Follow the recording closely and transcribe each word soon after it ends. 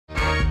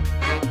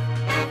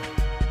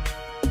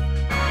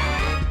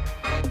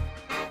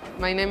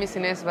My name is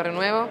Inés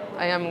Barrionuevo.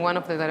 I am one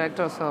of the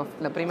directors of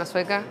La Prima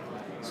Sueca,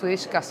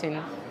 Swedish Cousin.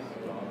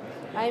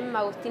 I'm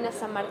Agustina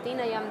San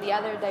Martín. I am the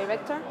other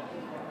director.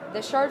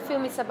 The short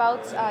film is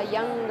about a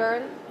young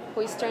girl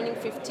who is turning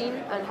 15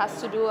 and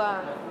has to do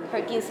her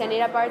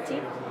quinceañera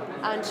party,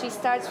 and she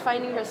starts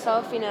finding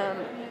herself in a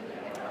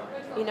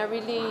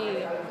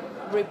really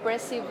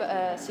repressive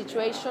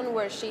situation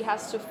where she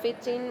has to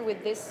fit in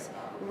with this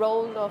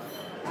role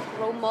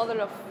model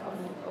of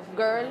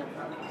girl.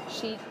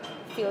 She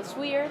feels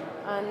weird,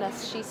 and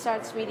as she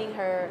starts meeting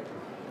her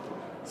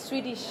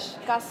Swedish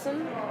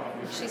cousin,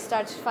 she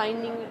starts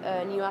finding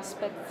new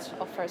aspects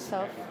of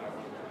herself.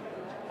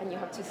 And you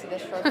have to see the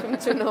short film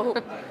to know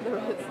the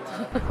rest.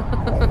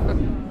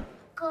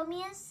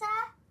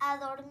 Comienza a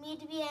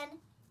dormir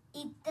bien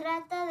y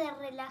trata de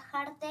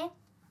relajarte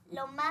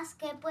lo más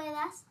que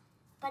puedas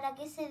para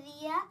que ese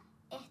día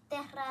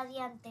estés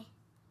radiante.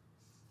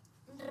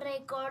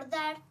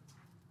 Recordar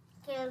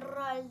que el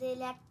rol de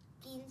la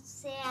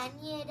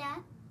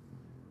quinceañera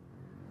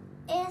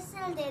es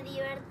el de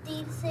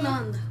divertirse.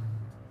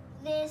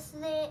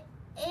 Desde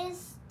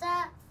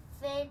esta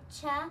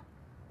fecha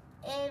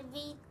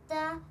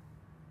evita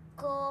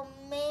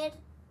comer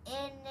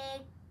en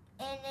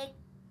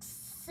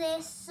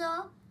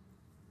exceso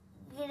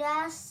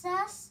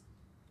grasas,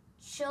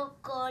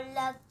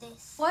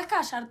 chocolates. ¿Puedes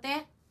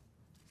callarte?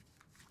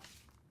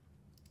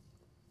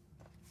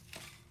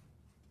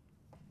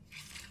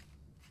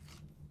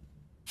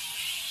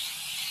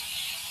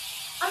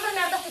 Ámbar,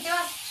 me hartaste, te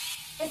vas.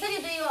 En serio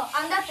te digo,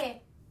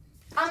 andate.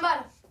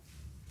 Ámbar.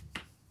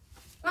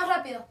 Más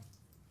rápido.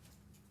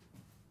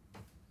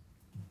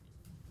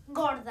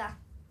 Gorda.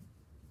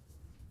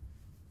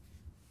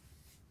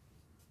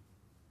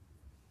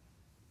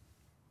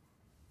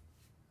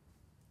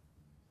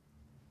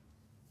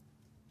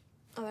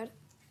 A ver.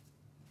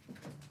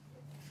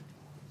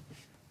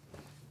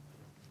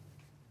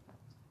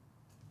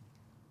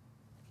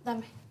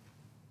 Dame.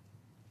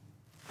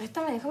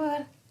 Esta me déjame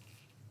ver.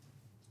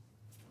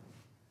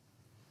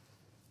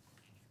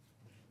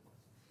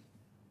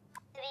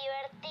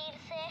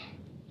 Divertirse.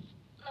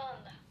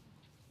 Anda.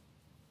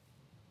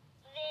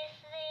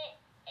 Desde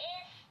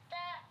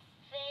esta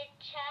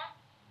fecha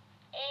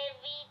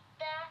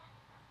evita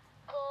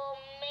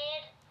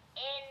comer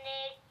en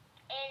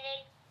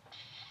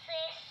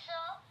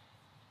exceso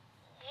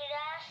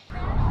grasa.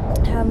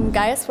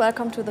 Guys,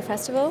 welcome to the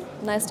festival.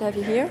 Nice to have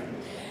you here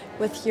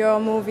with your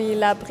movie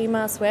La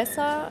Prima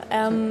Sueca.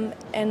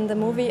 In the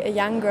movie, a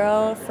young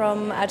girl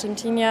from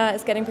Argentina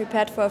is getting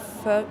prepared for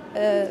her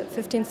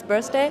 15th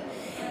birthday,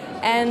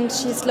 and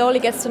she slowly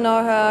gets to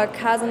know her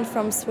cousin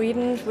from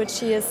Sweden, which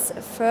she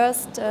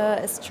first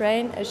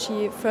estranges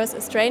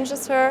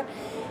her,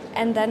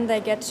 and then they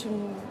get to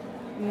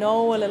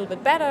know a little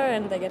bit better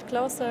and they get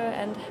closer.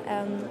 And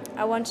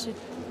I want to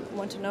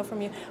know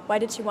from you, why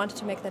did you want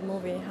to make that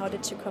movie? How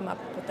did you come up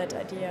with that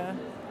idea?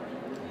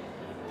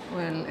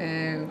 Well,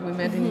 we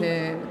met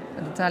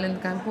at the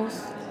talent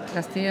campus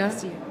last year.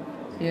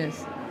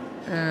 Yes.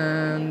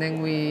 And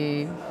then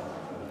we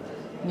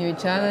knew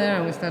each other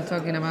and we started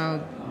talking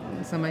about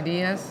some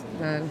ideas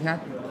that we had.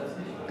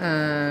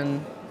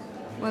 And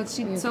Well,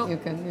 she you told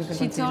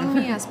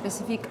me a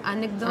specific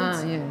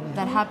anecdote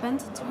that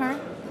happened to her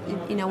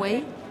in a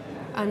way,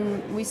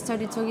 and we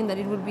started talking that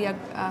it would be a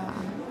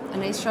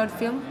nice short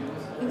film.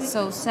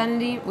 So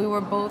suddenly we were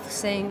both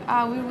saying,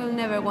 we will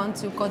never want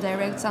to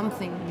co-direct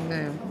something.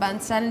 Yeah.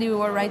 But suddenly we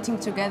were writing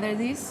together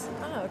this,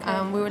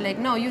 and we were like,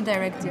 no, you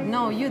directed,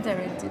 no, you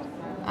directed.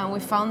 And we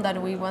found that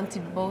we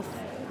wanted both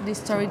this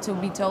story to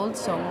be told,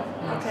 so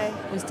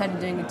we started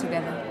doing it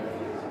together.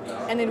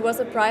 And it was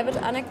a private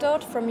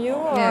anecdote from you,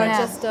 or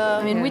just?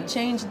 I mean, we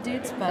changed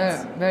it,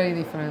 but very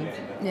different.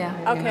 yeah.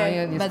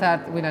 Okay. You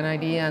start with an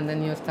idea and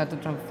then you start to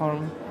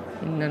transform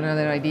in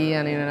another idea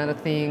and in another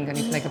thing, and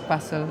it's like a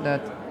puzzle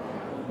that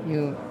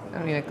you,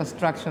 a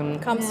construction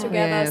Comes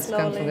together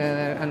slowly. comes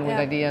together, and with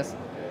ideas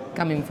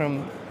coming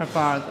from her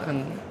part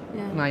and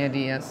my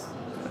ideas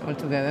all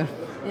together.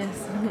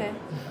 Yes. Okay,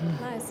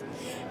 nice.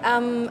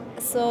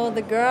 So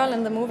the girl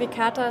in the movie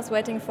Cata is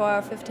waiting for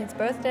her 15th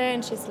birthday,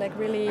 and she's like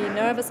really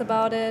nervous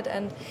about it.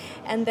 And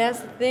there's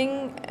a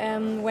thing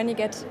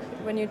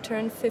when you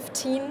turn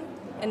 15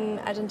 in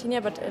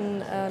Argentina, but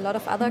in a lot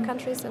of other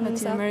countries in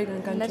Latin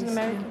American countries. Latin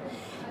America.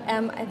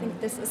 I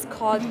think this is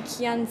called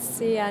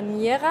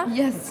quinceañera.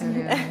 Yes.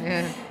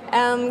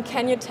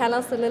 Can you tell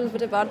us a little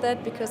bit about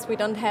that, because we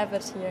don't have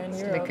it here in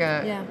Europe? Like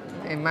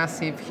a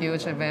massive,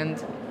 huge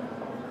event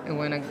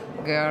when a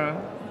girl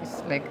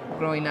is like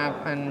growing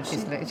up and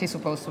she's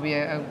supposed to be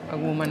a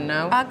woman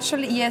now.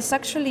 Actually, yes.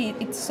 Actually,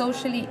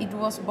 it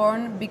was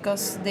born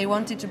because they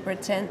wanted to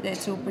present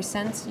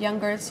young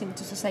girls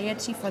into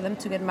society for them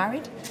to get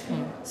married.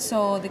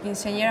 So the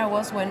quinceañera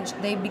was when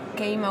they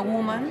became a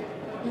woman.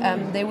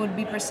 They would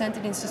be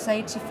presented in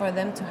society for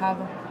them to have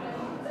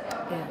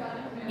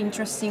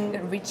interesting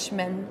rich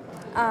men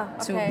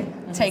to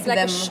take it's like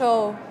them. a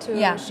show to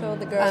show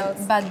the girls.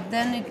 But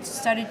then it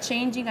started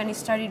changing, and it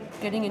started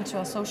getting into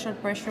a social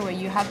pressure where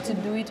you have to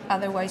do it,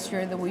 otherwise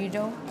you're the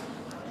weirdo.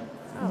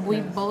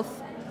 we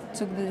both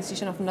took the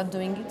decision of not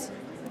doing it,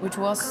 which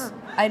was,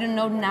 I don't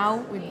know now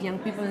with young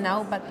people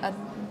now, but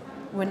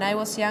when I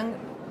was young,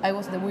 I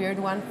was the weird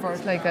one for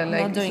not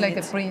doing it.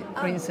 It's like a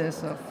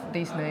princess of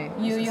Disney.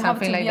 You have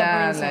something to like be a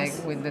that, princess.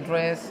 like with the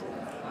dress.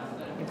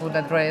 You put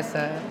a dress,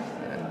 a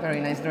very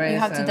nice dress. You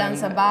have to and dance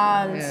a then-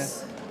 vals.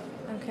 Yes.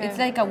 Okay. It's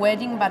like a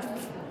wedding, but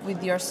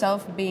with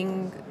yourself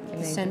being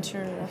the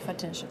center of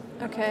attention.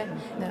 Okay,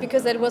 Yeah.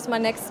 because that was my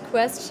next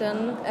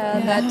question.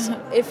 That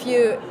if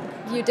you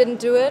didn't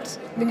do it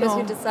because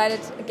you No. decided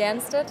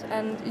against it,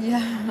 and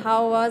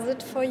how was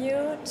it for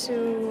you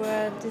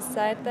to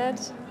decide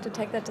that, to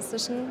take that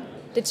decision?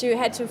 Did you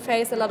had to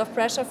face a lot of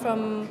pressure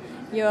from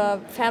your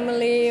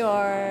family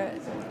or?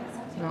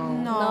 No,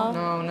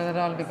 not at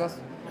all. Because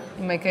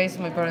in my case,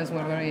 my parents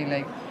were very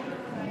like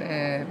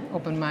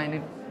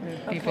open-minded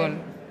people, Okay.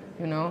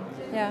 you know.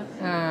 Yeah.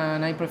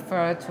 And I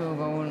prefer to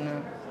go on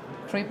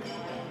a trip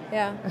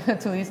Yeah.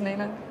 to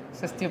Disneyland.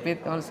 It's stupid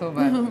also,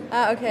 but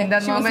Okay. in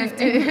that She was moment,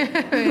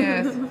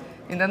 yes,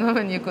 in that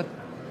moment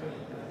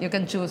you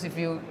can choose if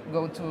you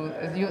go to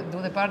you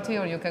do the party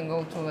or you can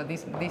go to a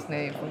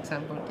Disney, for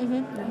example.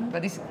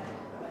 But this,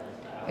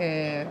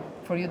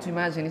 for you to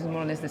imagine, is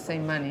more or less the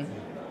same money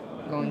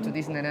going to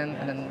Disneyland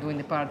and then doing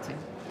the party.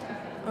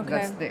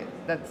 Okay.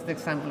 That's the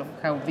example of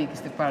how big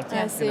is the party.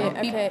 I see. You know?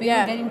 Okay. People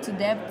Yeah. get into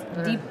debt,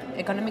 deep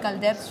economical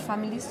debts,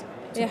 families,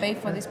 to pay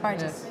for these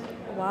parties.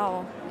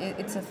 Wow.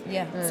 It's a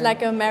It's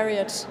like a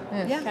marriage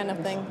Yeah. kind of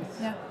thing.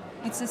 yeah.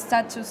 It's a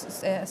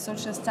status,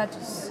 social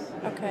status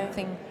Okay.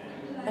 thing.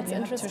 That's You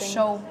have interesting. to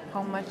show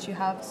how much you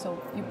have, so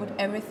you put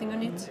everything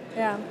on it,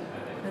 Yeah.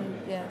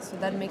 and so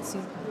that makes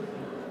it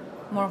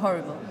more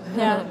horrible.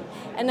 Yeah,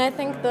 and I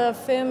think the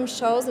film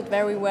shows it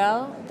very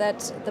well,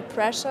 that the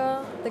pressure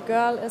the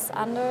girl is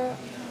under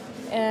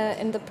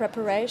in the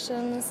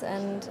preparations,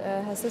 and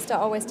her sister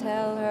always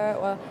tell her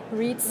or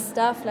reads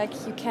stuff like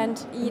you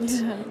can't eat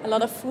a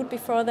lot of food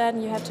before that,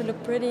 and you have to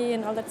look pretty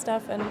and all that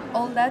stuff. And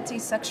All that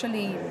is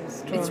actually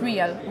it's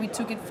real. We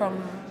took it from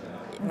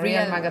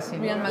Real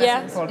magazine. Real Yeah.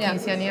 magazines. For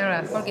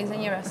quinceañeras. For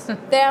quinceañeras.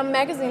 there are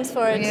magazines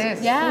for it.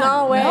 Yes. Yeah.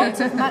 No way. Lots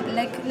of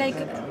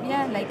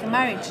like a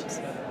marriage.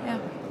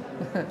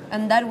 Yeah.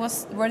 And that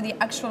were the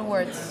actual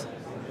words.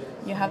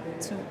 You have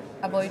to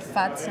avoid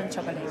fats and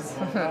chocolates.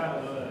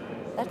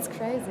 That's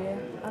crazy.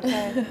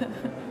 Okay.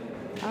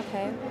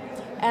 Okay.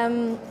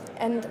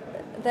 And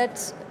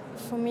that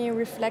for me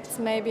reflects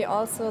maybe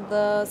also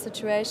the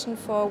situation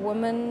for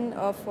women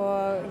or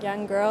for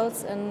young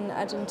girls in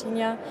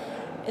Argentina.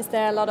 Is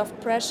there a lot of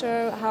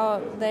pressure how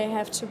they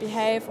have to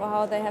behave or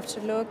how they have to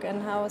look,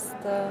 and how is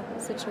the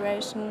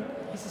situation?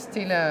 It's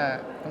still a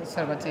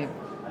conservative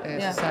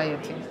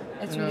society.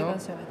 It's you really know?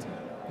 conservative.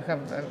 You have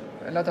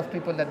a lot of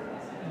people that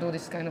do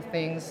these kind of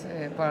things,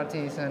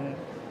 parties, and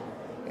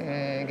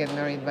get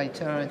married by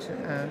church,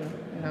 and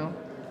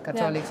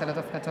Catholics, a lot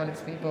of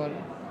Catholics people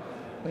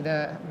with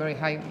a very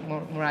high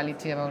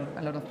morality about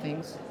a lot of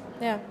things.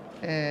 Yeah.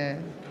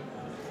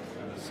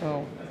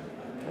 So,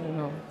 I don't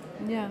know.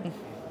 Yeah.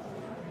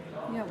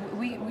 Yeah,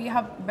 we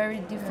have very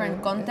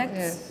different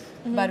contexts,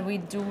 but we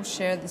do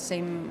share the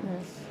same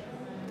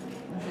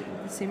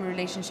the same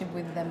relationship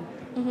with them.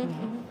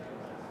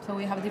 So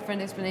we have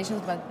different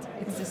explanations, but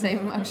it's the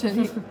same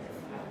actually.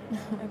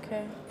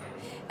 Okay.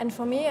 And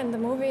for me in the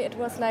movie, it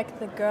was like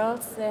the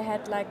girls, they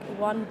had like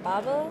one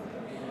bubble,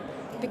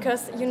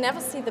 because you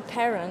never see the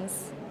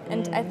parents.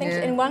 And I think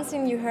in one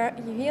scene you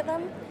hear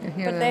them,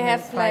 but they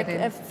have like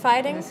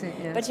fighting,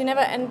 but you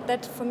never. And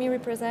that for me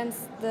represents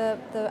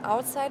the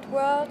outside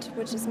world,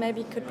 which is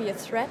maybe could be a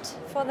threat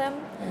for them.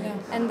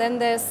 And then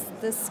there's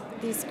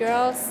these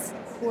girls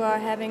who are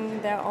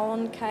having their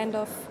own kind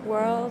of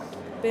world,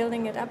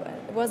 building it up.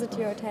 Was it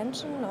your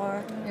attention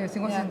or? Yes, it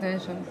was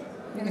intention.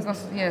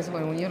 Because yes,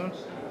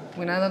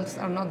 when adults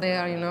are not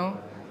there,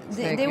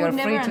 They would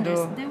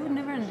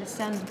never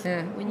understand.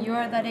 Yeah. When you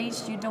are that age,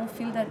 you don't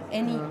feel that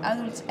any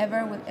adults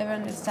would ever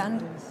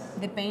understand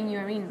the pain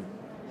you're in.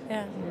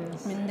 Yeah.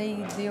 I mean,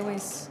 they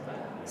always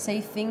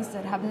say things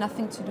that have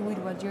nothing to do with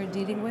what you're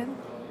dealing with.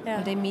 Yeah.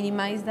 But they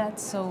minimize that,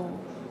 so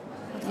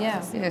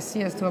yeah.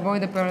 Yes, to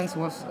avoid the parents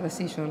was a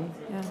decision.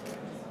 Yeah.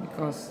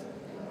 Because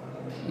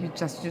you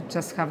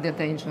just have the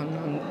attention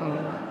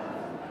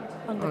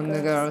on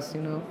the girls,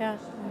 Yeah.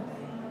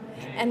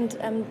 And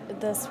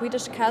the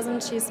Swedish cousin,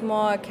 she's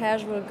more a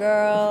casual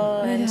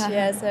girl, and she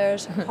has her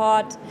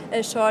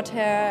short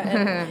hair,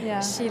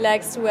 and she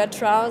likes to wear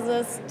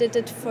trousers. Did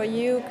it for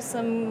you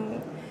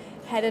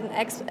had an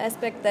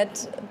aspect that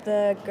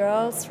the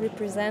girls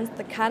represent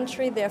the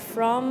country they're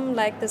from,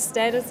 like the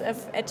status of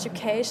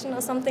education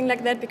or something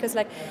like that? Because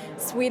like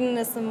Sweden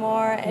is a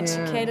more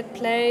educated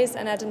place,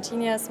 and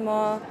Argentina is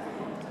more.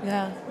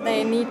 Yeah.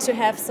 They need to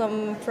have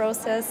some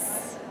process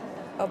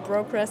or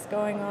progress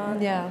going on.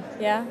 Yeah.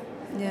 Yeah.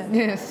 Yeah.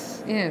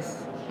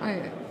 Yes.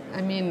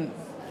 I mean,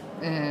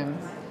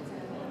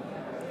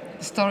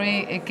 the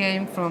story it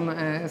came from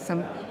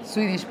some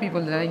Swedish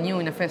people that I knew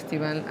in a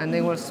festival, and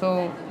they were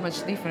so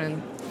much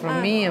different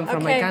from me and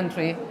from my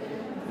country.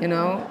 In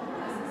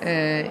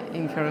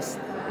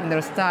in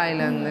their style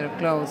and their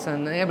clothes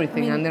and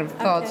everything and their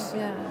thoughts.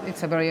 yeah.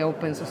 It's a very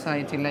open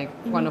society, like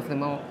one of the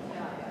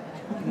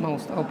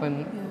most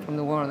open from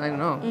the world. I don't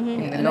know.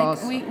 In the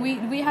laws.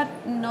 We had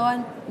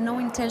no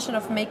intention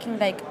of making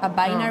like a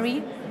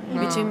binary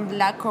between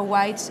black or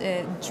white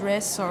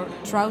dress or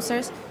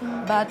trousers,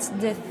 but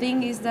the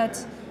thing is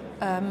that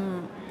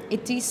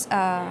it is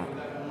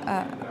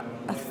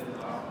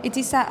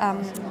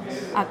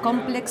a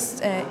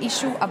complex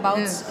issue about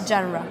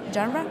genre.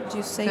 Genre? Do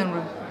you say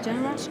Genre.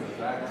 Genre?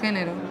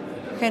 Género.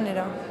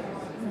 Género.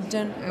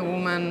 A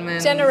woman,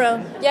 man. General.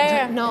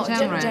 Yeah. No,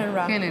 Genre.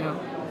 genre.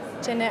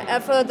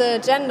 Género. For the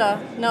gender.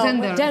 No.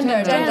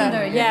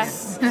 Gender.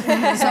 Yes.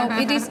 So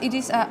it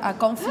is a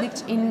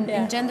conflict in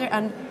gender,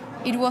 and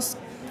it was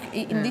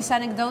in this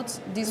anecdote.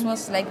 This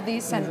was like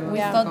this, and we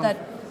thought that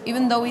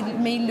even though it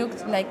may look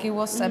like it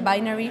was a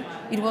binary,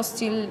 it was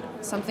still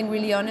something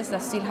really honest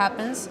that still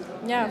happens.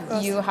 Yeah, of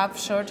course. You have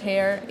short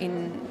hair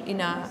in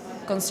a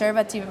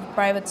conservative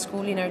private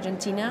school in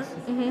Argentina.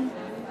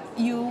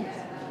 You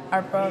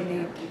are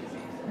probably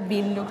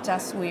being looked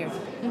as weird.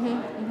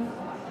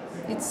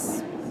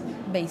 It's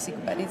basic,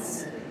 but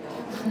it's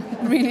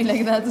really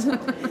like that.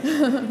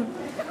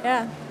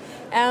 Yeah.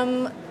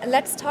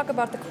 Let's talk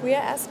about the queer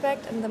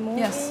aspect in the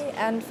movie. Yes.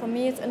 And for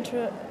me,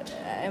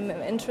 I'm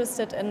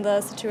interested in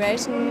the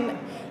situation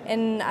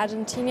in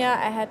Argentina.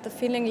 I had the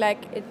feeling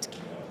like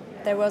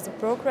there was a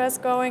progress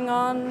going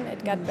on.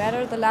 It got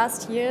better the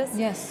last years.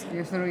 Yes.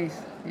 Yes, there is.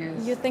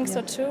 Yes. You think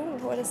so too?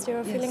 What is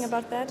your feeling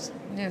about that?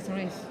 Yes, there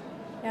is.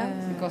 Yeah.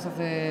 Because of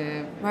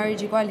the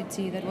Marriage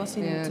equality that was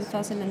in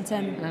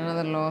 2010.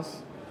 another laws.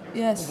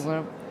 Yes. that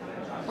were-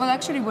 Well,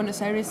 actually,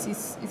 Buenos Aires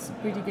is a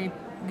pretty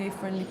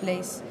gay-friendly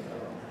place,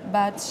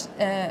 but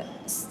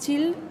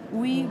still,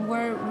 we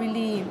were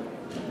really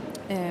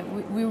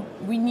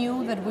we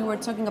knew that we were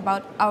talking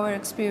about our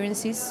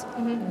experiences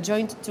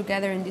joined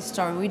together in this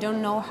story. We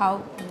don't know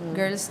how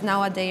girls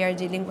nowadays are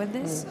dealing with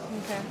this.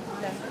 Okay.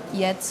 Yeah.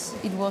 Yet,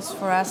 it was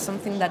for us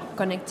something that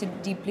connected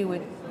deeply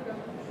with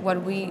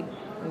what we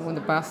in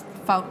the past.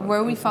 found,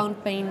 where we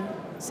found pain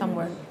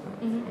somewhere.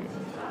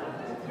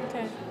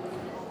 Okay.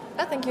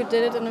 I think you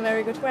did it in a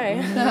very good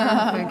way.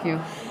 Thank you.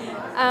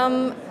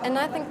 And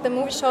I think the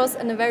movie shows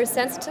in a very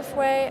sensitive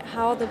way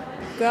how the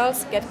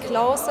girls get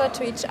closer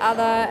to each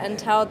other and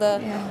how the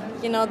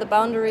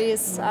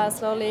boundaries are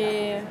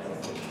slowly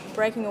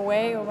breaking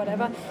away or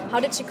whatever. How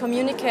did you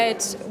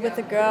communicate with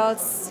the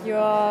girls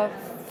your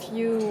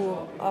view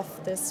of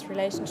this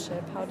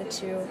relationship? How did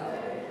you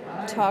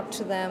talk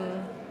to them?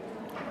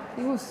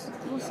 It was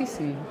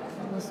easy.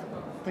 It was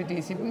pretty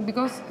easy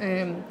because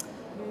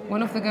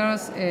one of the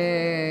girls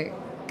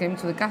came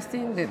to the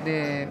casting.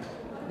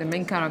 The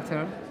main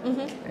character.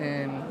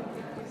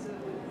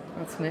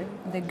 What's her name?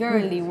 The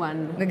girly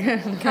one. The girl.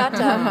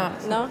 Cata,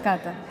 no?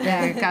 Cata.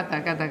 Yeah,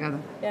 Cata.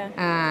 Yeah.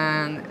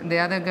 And the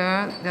other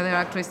girl, the other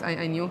actress,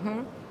 I knew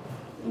her.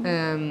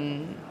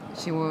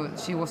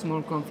 She was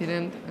more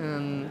confident,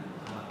 and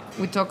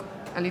we talked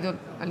a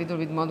little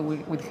bit more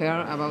with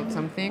her about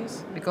some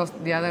things because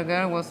the other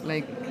girl was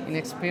like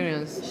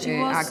inexperienced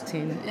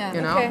acting. yeah.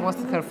 You know, Okay. it was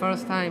her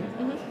first time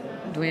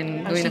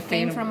doing And she a film.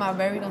 came from a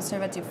very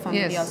conservative family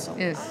Yes, also.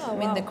 yes. I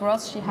mean, the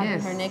cross she had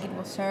Yes. on her neck, it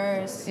was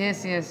hers.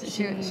 Yes.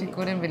 She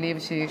couldn't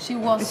believe she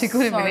was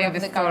couldn't sort believe of the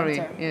the story.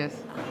 character. Yes.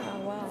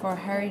 Oh, wow. For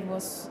her, it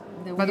was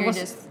the But it was-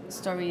 weirdest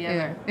story Yeah.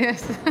 ever. Yes.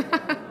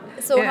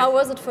 So Yes. how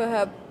was it for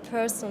her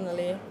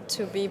personally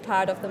to be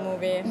part of the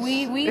movie? We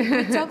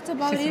talked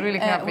about She's it. really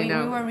happy we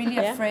now. were really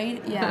Yeah? afraid.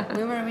 Yeah,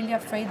 we were really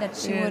afraid that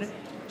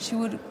she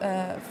would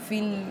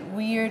feel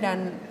weird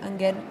and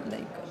get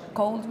like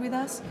cold with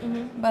us.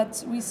 But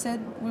we said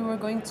we were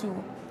going to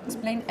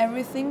explain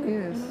everything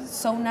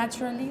so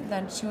naturally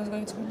that she was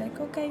going to be like,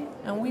 okay,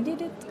 and we did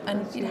it, and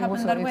it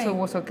happened that way. It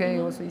was okay.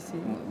 It was easy.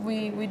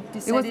 We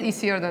decided. It was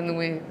easier than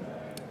we.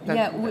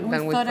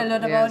 We thought a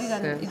lot about it,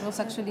 and it was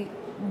actually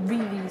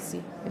really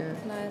easy. Yeah.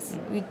 Nice.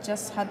 We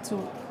just had to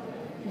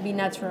be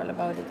natural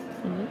about it.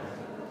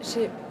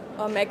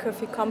 Or make her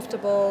feel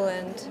comfortable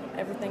and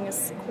everything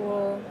is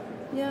cool.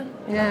 Yeah.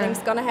 Nothing's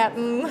gonna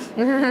happen.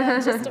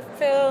 Just a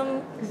film.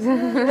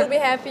 We'll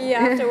be happy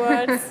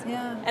afterwards.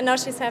 Yeah. And now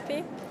she's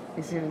happy.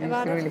 She's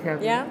About it? really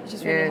happy. Yeah?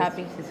 She's really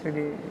happy. She's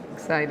really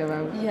excited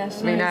about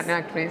Yes, being yes. an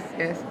actress.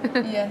 Yes.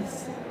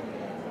 Yes.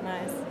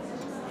 Nice.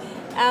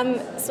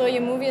 So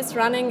your movie is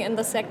running in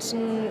the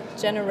section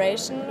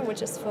Generation,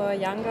 which is for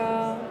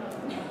younger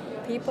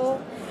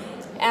people,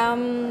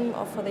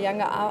 or for the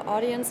younger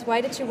audience.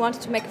 Why did you want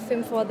to make a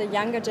film for the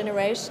younger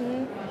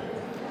generation?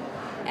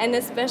 And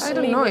especially I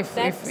don't know with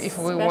that if we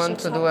special want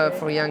to do it topic?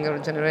 for younger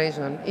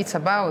generation. It's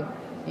about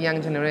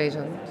young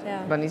generation,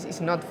 Yeah. but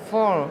it's not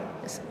for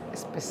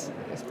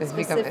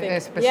specific.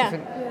 Yeah.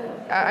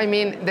 I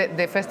mean,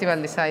 the festival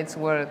decides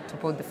where to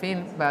put the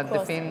film, but the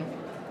course. film.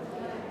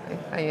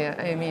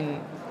 I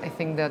mean, I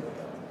think that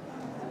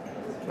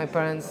my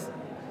parents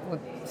would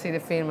see the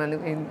film and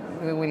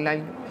we will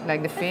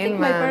like the film.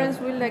 My and- parents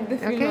will like the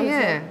film Okay, also.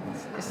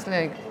 yeah. It's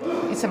like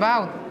it's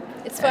about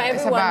It's for everyone.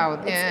 It's about,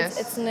 It's- yes.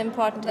 It's an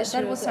important issue.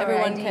 That was so our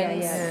everyone idea, can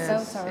yes. That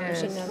was our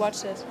Yes. original.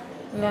 watch it.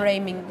 We were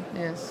aiming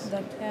Yes.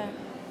 that.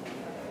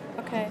 Yeah.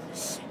 Okay.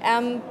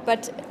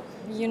 But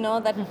you know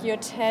that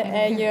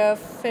your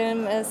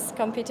film is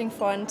competing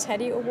for a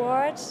Teddy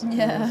Award.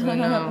 Yeah. So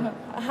now,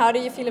 How do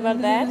you feel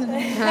about that?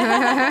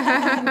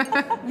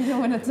 We don't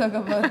want to talk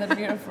about that.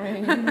 We're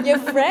afraid. You're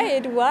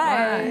afraid?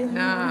 Why?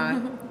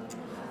 no,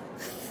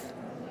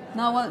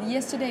 No, well,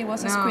 yesterday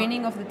was a No.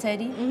 screening of the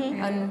Teddy,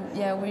 and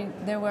yeah,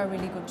 there were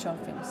really good short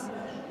films.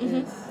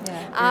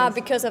 Yeah.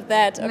 Because of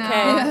that. Okay.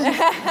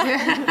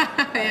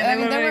 yeah,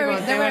 they were very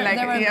good. They were like,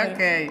 they were yeah, good.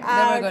 okay.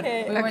 They were good.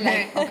 okay. We were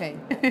like, okay,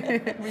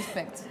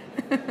 respect.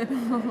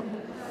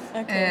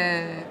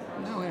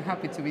 No, we're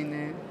happy to be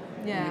in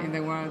Yeah. the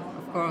award.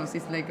 Of course,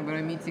 it's like a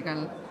very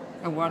mythical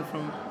award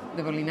from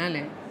the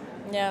Berlinale.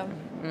 Yeah.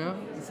 You know,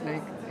 it's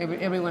like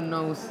everyone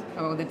knows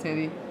about the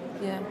Teddy.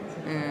 Yeah,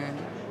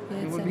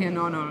 It it's would be an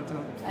honor to,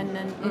 and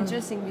an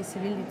interesting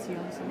visibility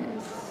also.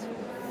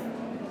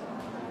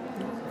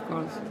 of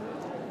course.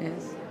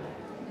 Yes.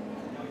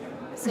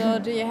 So,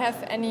 do you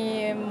have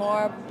any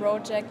more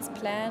projects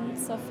planned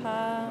so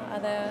far? Are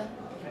there?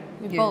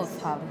 We Yes.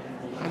 both have.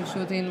 I'm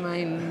shooting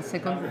my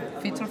second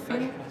feature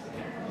film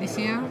this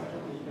year,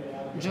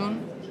 June.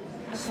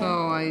 So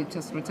I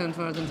just returned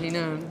to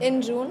Argentina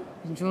In June?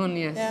 in June,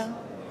 yes. Yeah.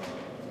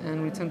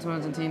 And returned to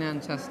Argentina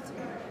and just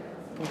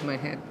put my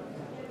head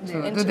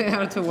to Into-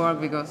 there to work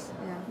because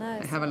Yeah. I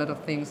Nice. have a lot of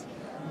things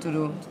to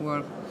do, to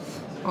work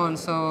on.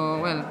 So,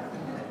 well,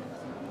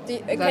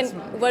 That's-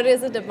 What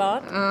is it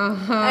about?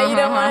 You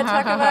don't want to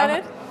talk about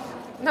it?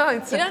 no,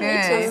 it's You don't okay.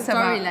 need to. It's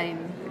about- Storyline.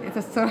 It's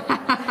a story.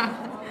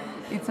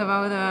 It's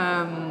about.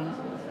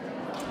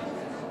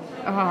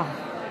 Oh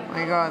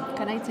my God!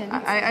 Can I tell you?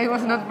 I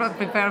was not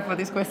prepared for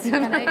this question.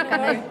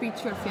 Can I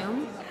pitch your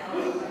film?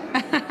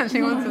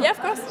 She wants to. Yeah, of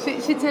course.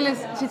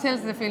 She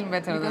tells the film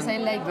better Because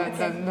than, I like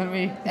than, it. than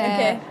me.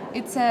 Okay.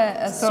 It's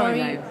a story.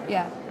 Storyline.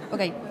 Yeah.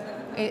 Okay.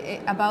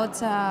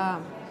 About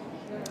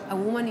a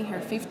woman in her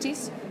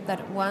 50s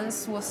that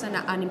once was an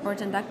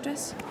important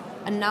actress,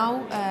 and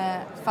now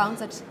found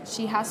that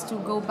she has to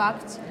go back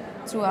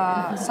to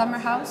a summer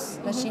house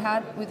that she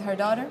had with her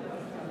daughter,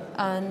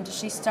 and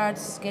she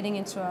starts getting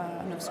into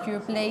an obscure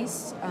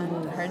place,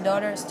 and her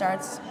daughter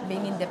starts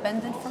being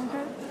independent from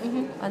her,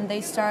 and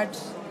they start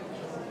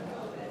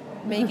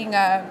making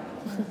a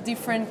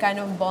different kind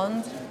of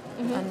bond,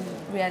 and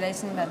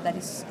realizing that that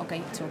is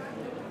okay too.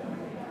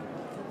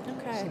 She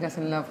Okay.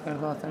 doesn't love her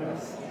daughter.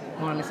 It's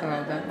more or less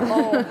about that.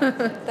 Oh,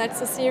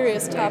 that's a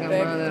serious Like a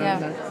topic. mother Yeah.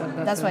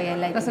 that That's why I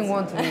like doesn't it.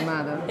 want to be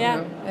mother. Yeah.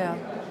 You know? Yeah.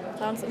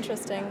 Sounds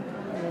interesting.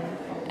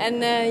 And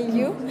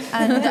you?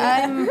 And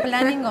I'm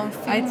planning on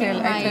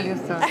filming I tell you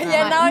so.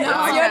 Yeah, now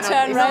it's your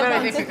turn, It's right?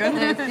 very difficult.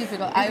 No, it's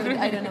difficult.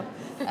 I don't know.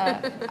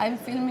 I'm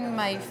filming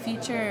my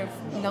feature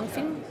long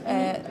film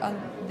on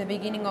the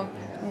beginning of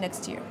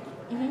next year.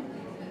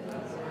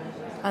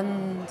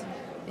 And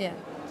yeah,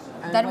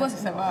 And that what was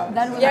it's about?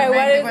 that was Yeah, what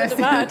Amazing is it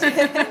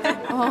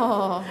about?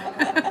 oh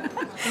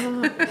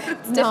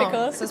It's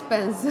difficult.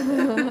 suspense.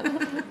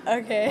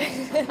 Okay.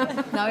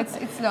 No,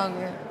 it's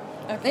longer.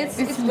 Okay.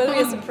 It will be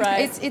a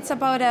surprise. It's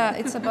about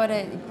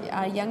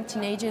a young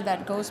teenager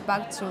that goes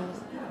back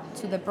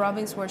to the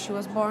province where she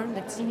was born.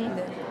 That's in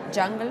the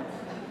jungle,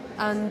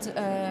 and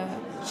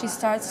she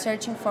starts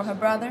searching for her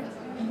brother.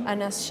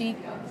 And as she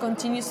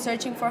continues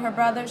searching for her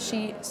brother,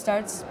 she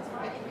starts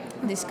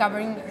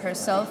discovering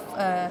herself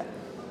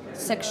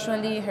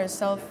sexually,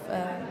 herself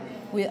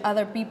with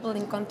other people,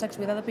 in contact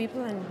with other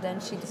people, and then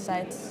she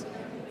decides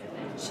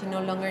she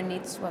no longer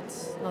needs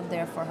what's not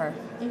there for her.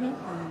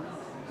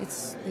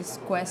 It's this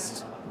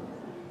quest.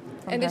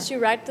 from And did her. you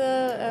write the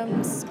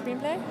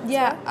screenplay?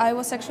 Yeah, I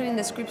was actually in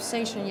the script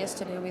station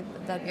yesterday with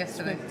that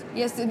Yesterday. script.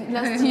 Yesterday,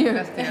 last year.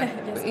 Last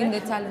year. In the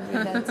talent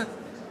with that.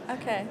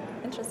 Okay,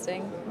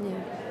 interesting.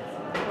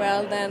 Yeah.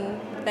 Well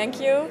then, thank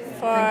you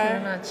for Thank you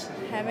very much.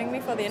 having me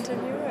for the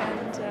interview,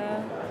 and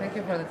Thank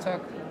you for the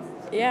talk.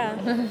 yeah,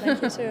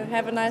 thank you too.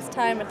 Have a nice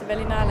time at the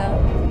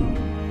Berlinale.